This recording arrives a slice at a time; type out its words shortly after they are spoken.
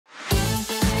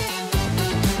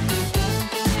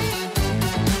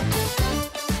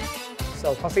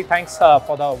So firstly, thanks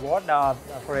for the award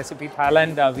for SAP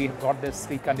Thailand. We have got this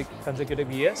 3 consecutive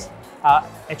years.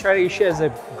 HR Asia is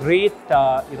a great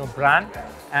brand,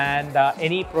 and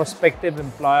any prospective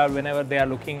employer, whenever they are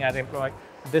looking at employing,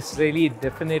 this really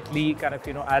definitely kind of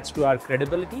adds to our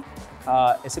credibility.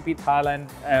 SAP Thailand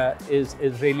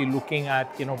is really looking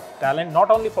at talent not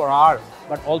only for our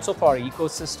but also for our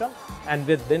ecosystem. And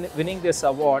with winning this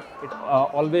award, it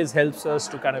always helps us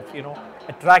to kind of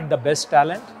attract the best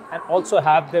talent and also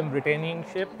have them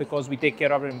retainingship, because we take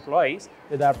care of our employees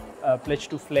with our pledge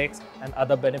to flex and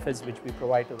other benefits which we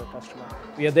provide to the customer.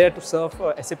 We are there to serve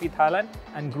SAP Thailand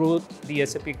and grow the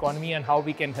SAP economy and how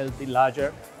we can help the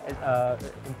larger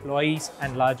employees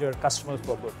and larger customers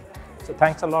for good. So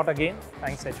thanks a lot again.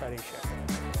 Thanks HR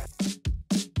Asia.